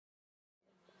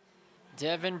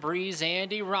Devin Breeze,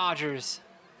 Andy Rogers.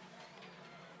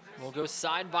 We'll go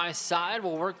side by side.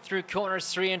 We'll work through corners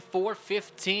 3 and 4,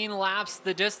 15 laps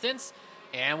the distance,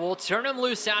 and we'll turn them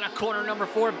loose out of corner number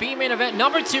 4. B main event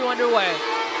number 2 underway.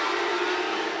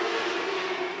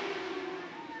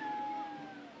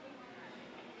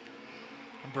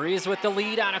 Breeze with the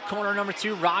lead out of corner number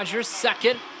 2. Rogers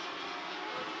second.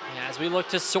 As we look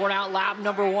to sort out lap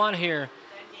number 1 here.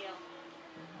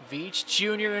 Veach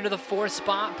Jr. into the 4th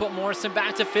spot. Put Morrison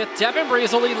back to 5th. Devin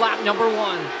Breeze will lead lap number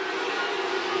 1.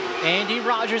 Andy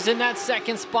Rogers in that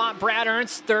 2nd spot. Brad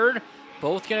Ernst 3rd.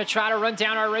 Both going to try to run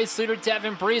down our race leader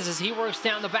Devin Breeze as he works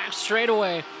down the back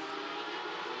straightaway.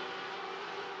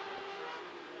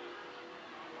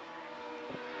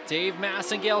 Dave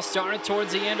Massengale started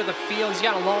towards the end of the field. He's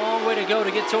got a long way to go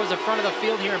to get towards the front of the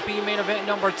field here in B main event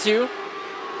number 2.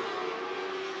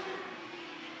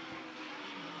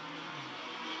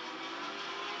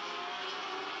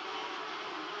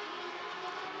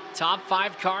 Top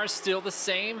 5 cars still the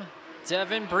same.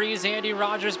 Devin Breeze, Andy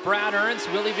Rogers, Brad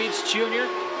Ernst, Willie Veach Jr.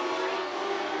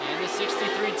 And the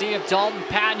 63D of Dalton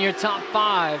Patton, your top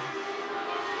 5.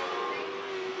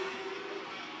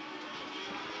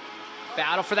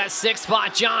 Battle for that 6th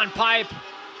spot. John Pipe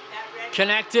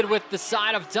connected with the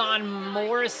side of Don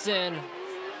Morrison.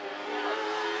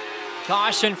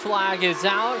 Caution flag is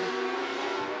out.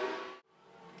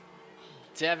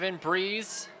 Devin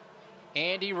Breeze,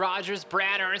 Andy Rogers,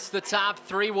 Brad Ernst, the top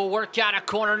 3 will work out of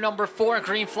corner number 4.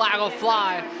 Green flag will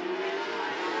fly.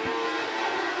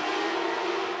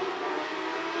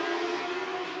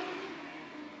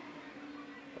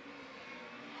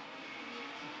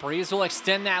 Breeze will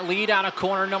extend that lead out of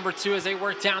corner number 2 as they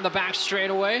work down the back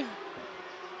straightaway.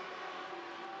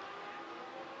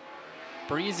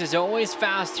 Breeze is always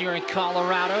fast here in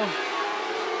Colorado.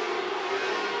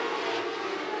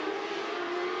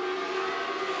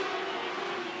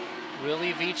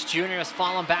 Willie Veach Jr. has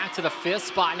fallen back to the 5th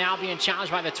spot, now being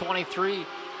challenged by the 23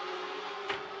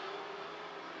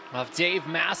 of Dave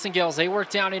Massengale as they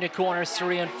work down into corners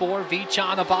 3 and 4. Veach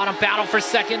on the bottom, battle for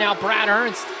 2nd now. Brad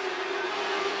Ernst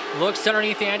looks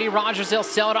underneath Andy Rogers. They'll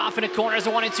sell it off into corners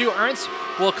 1 and 2. Ernst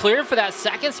will clear for that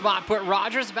 2nd spot, put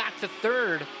Rogers back to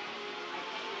 3rd.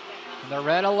 The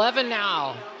red 11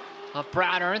 now of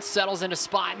Brad Ernst settles into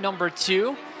spot number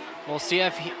 2. We'll see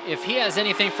if he has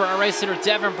anything for our race leader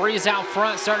Devin Breeze out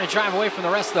front, starting to drive away from the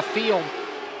rest of the field.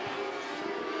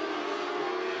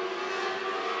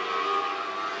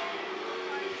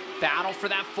 Battle for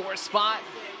that 4th spot.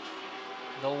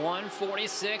 The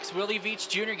 146, Willie Veach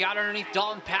Jr. got underneath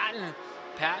Dalton Patton.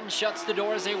 Patton shuts the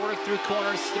door as they work through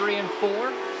corners 3 and 4.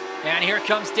 And here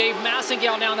comes Dave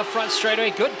Massengale down the front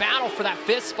straightaway. Good battle for that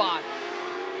 5th spot.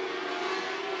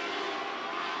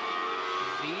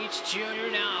 Veach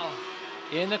Jr. now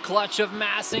in the clutch of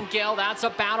Massengale. That's a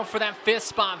battle for that 5th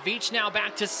spot. Veach now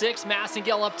back to 6th.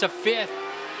 Massengale up to 5th.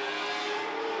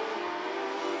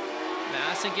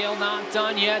 Massengale not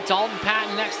done yet. Dalton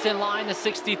Patton next in line, the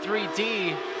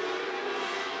 63D.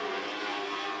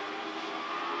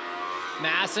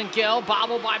 Massengale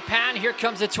bobbled by Patton. Here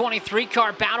comes the 23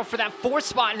 car. Battle for that 4th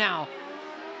spot now.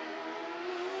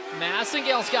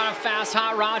 Massengale's got a fast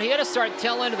hot rod. He had to start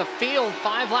tail end of the field.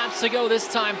 5 laps to go this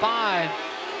time by.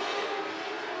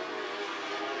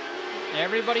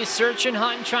 Everybody's searching,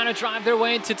 hunting, trying to drive their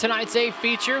way into tonight's A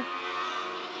feature.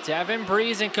 Devin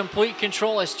Breeze in complete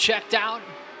control is checked out.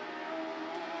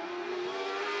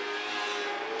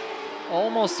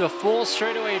 Almost a full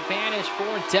straightaway advantage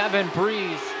for Devin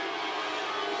Breeze.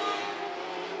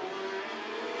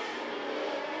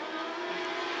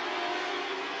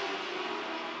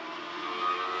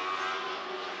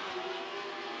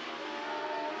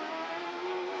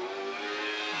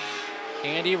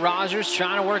 Andy Rogers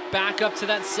trying to work back up to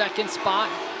that 2nd spot.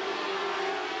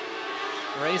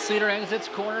 Race leader exits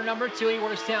corner number 2. He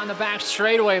works down the back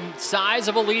straightaway.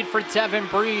 Sizable lead for Devin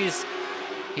Breeze.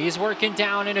 He's working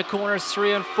down into corners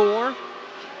 3 and 4.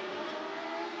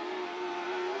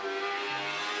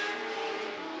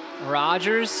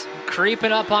 Rogers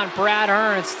creeping up on Brad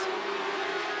Ernst.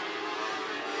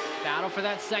 Battle for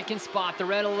that 2nd spot, the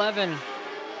red 11.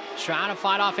 Trying to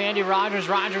fight off Andy Rogers.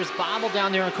 Rogers bobbled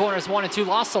down there in corners 1 and 2.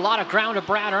 Lost a lot of ground to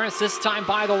Brad Ernst. This time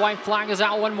by the white flag is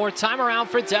out one more time around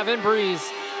for Devin Breeze.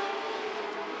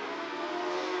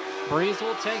 Breeze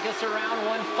will take us around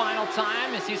one final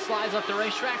time as he slides up the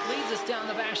racetrack, leads us down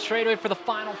the back straightaway for the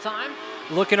final time.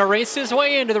 Looking to race his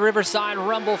way into the Riverside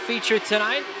Rumble feature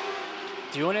tonight.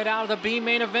 Doing it out of the B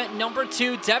main event number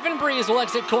 2. Devin Breeze will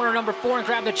exit corner number 4 and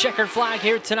grab the checkered flag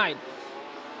here tonight.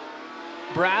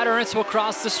 Brad Ernst will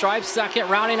cross the stripe second.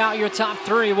 Rounding out your top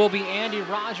 3 will be Andy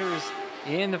Rogers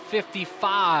in the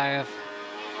 55.